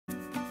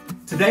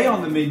Today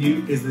on the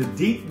menu is the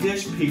deep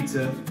dish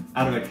pizza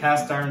out of a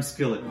cast iron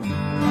skillet.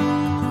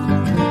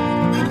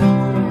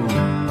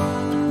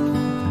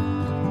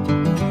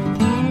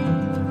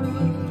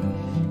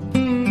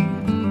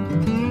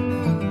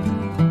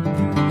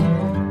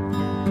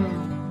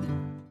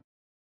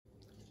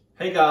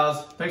 Hey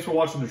guys, thanks for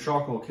watching The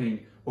Charcoal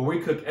King, where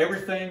we cook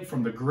everything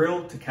from the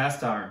grill to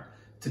cast iron.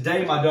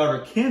 Today my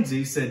daughter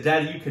Kenzie said,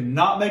 Daddy, you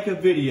cannot make a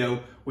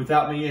video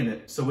without me in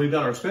it. So we've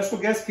got our special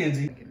guest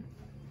Kenzie.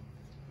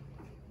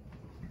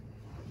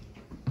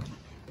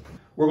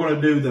 We're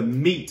gonna do the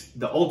meat,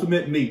 the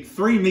ultimate meat.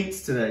 3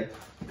 meats today.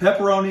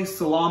 Pepperoni,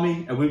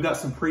 salami, and we've got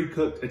some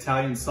pre-cooked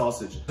Italian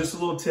sausage. Just a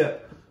little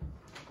tip.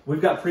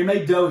 We've got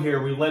pre-made dough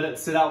here. We let it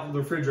sit out in the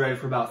refrigerator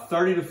for about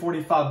 30 to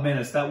 45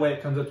 minutes. That way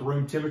it comes up to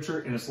room temperature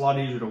and it's a lot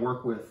easier to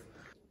work with.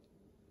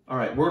 All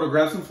right, we're gonna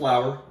grab some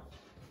flour.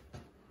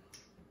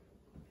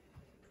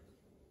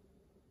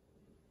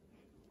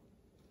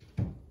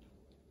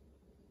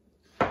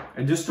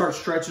 And just start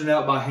stretching it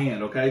out by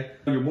hand, okay?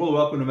 You're more than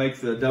welcome to make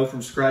the dough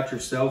from scratch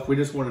yourself. We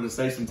just wanted to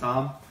save some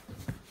time.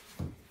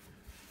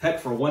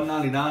 Heck, for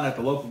 $1.99 at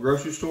the local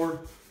grocery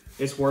store,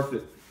 it's worth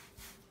it.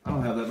 I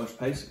don't have that much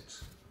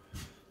patience.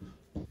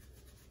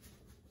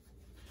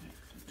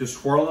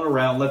 Just swirl it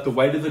around, let the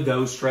weight of the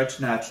dough stretch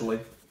naturally.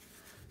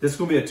 This is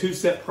gonna be a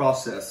 2-step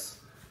process.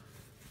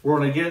 We're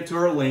gonna get it to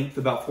our length,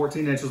 about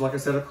 14 inches, like I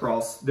said,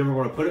 across. Then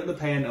we're gonna put it in the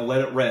pan and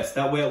let it rest.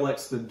 That way it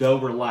lets the dough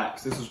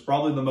relax. This is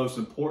probably the most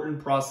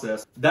important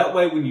process. That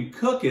way when you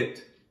cook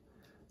it,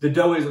 the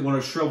dough isn't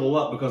gonna shrivel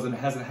up because it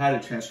hasn't had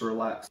a chance to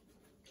relax.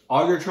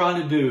 All you're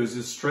trying to do is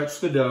just stretch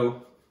the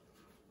dough,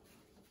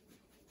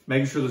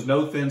 making sure there's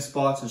no thin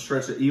spots and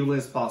stretch it evenly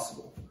as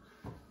possible.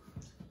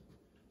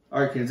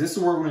 All right, kids, this is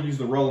where we're gonna use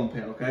the rolling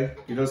pin, okay?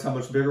 You notice how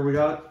much bigger we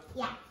got it?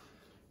 Yeah.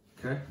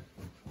 Okay.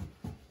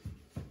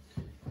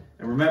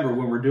 And remember,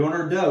 when we're doing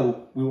our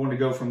dough, we want to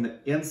go from the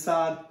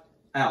inside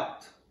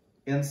out.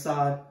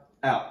 Inside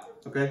out,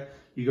 okay?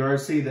 You can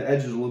already see the edge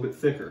is a little bit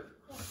thicker.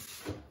 A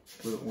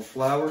little bit more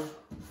flour.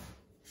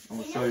 I'm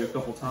gonna show you a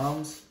couple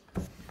times.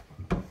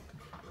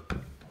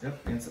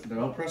 Yep, inside.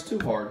 Don't press too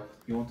hard.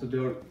 You want to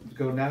do it to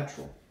go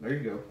natural. There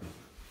you go.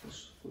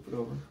 Just flip it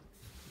over.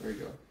 There you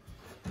go.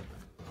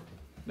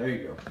 There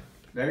you go.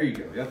 There you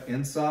go. Yep,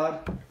 inside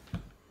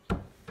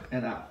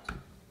and out.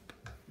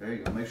 There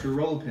you go. Make sure your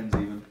roller pin's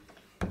even.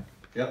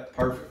 Yep,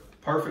 perfect.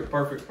 Perfect,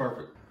 perfect,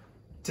 perfect.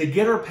 To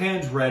get our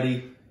pans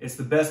ready, it's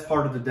the best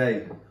part of the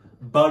day.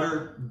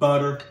 Butter,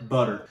 butter,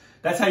 butter.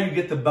 That's how you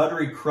get the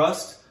buttery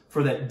crust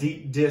for that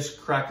deep dish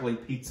crackly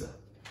pizza.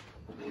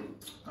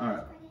 All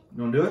right,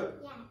 you wanna do it?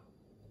 Yeah.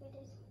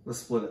 Let's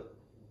split it.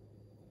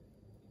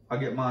 I'll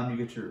get mine,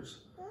 you get yours.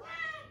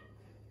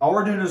 All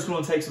we're doing is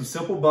gonna take some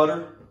simple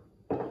butter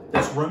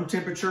that's room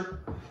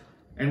temperature,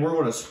 and we're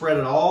gonna spread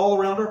it all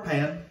around our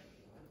pan.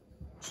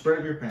 Spread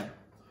it in your pan.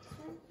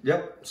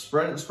 Yep,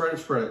 spread it, spread it,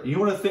 spread it. You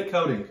want a thick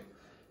coating.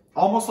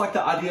 Almost like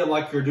the idea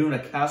like you're doing a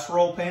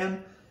casserole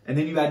pan and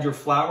then you add your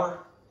flour.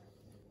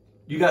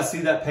 You guys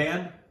see that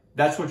pan?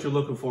 That's what you're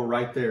looking for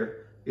right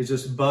there. It's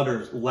just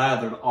butter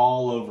lathered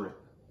all over it.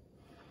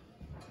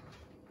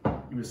 You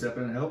want to step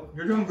in and help?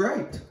 You're doing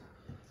great.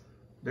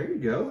 There you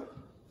go.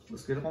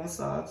 Let's get up on the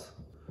sides.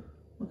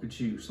 Look at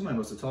you. Somebody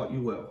must have taught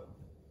you well.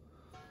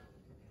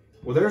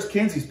 Well, there's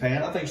Kenzie's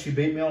pan. I think she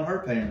beat me on her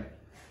pan.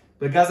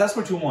 But guys, that's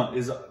what you want,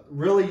 is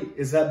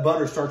that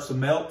butter starts to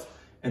melt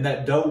and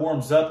that dough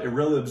warms up, it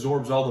really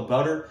absorbs all the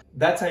butter.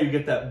 That's how you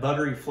get that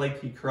buttery,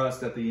 flaky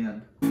crust at the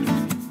end.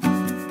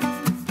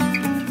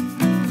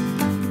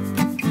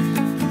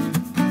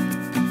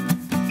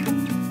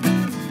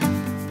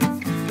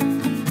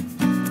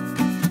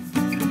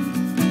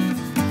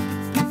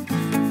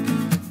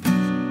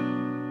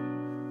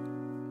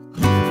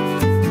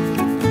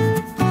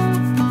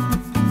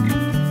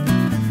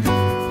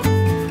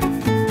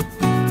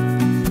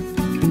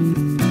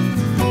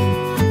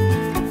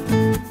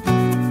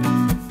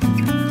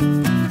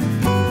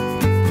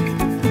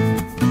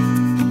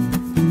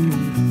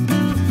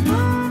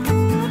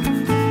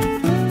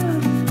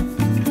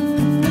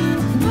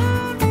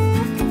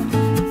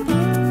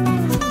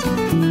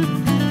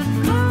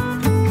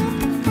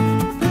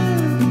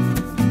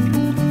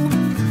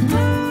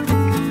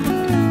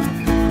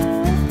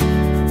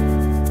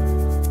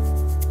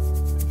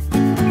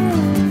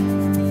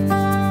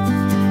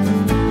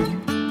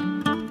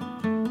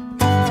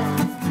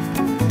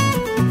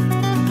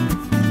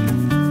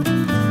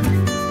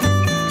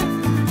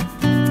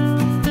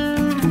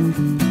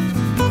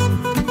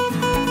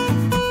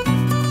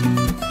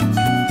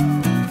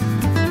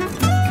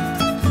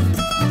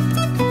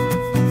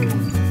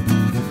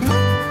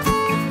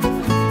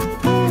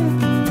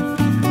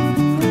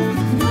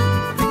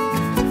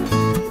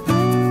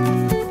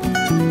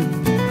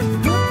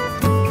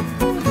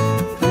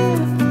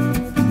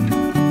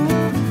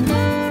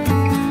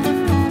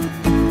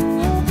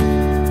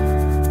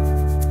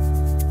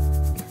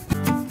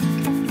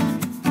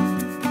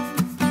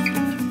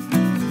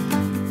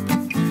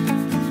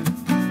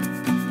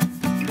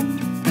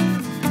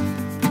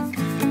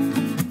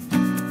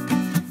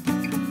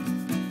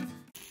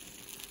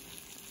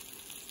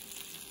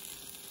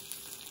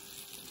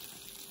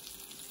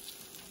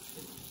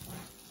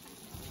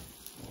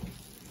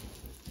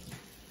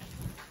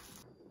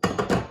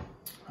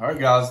 right,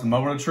 guys, the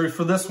moment of truth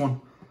for this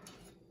one.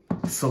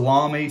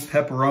 Salami,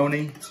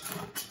 pepperoni,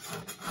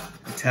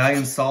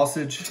 Italian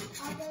sausage.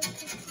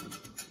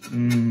 All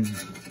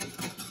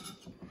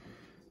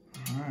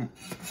right.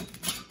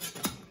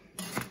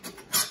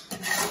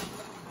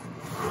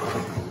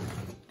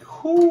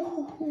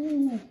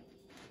 Whoo.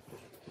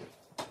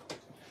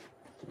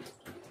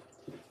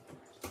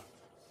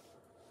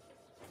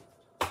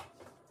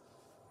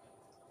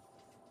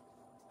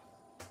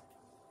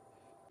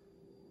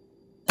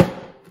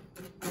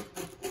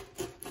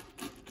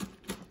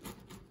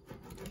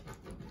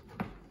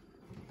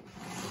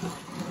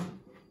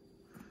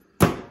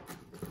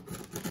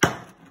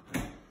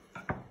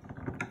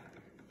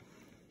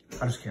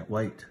 I just can't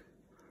wait.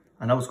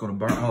 I know it's gonna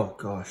burn. Oh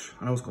gosh,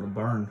 I know it's gonna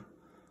burn.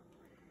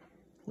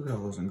 Look at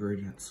all those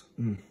ingredients.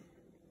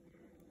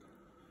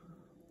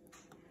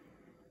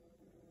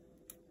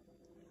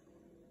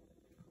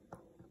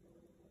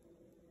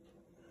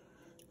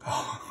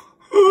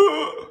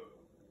 Oh.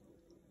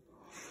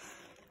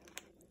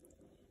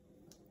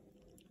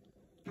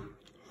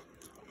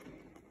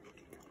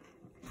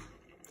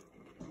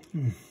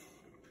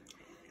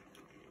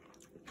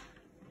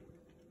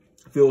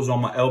 Feels on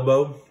my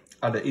elbow.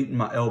 I'd have eaten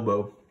my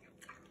elbow.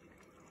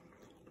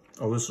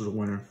 Oh, this is a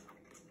winner.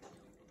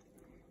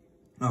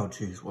 Oh,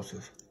 geez, what's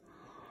this?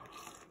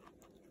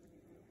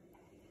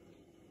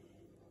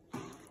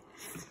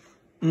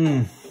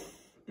 Mmm.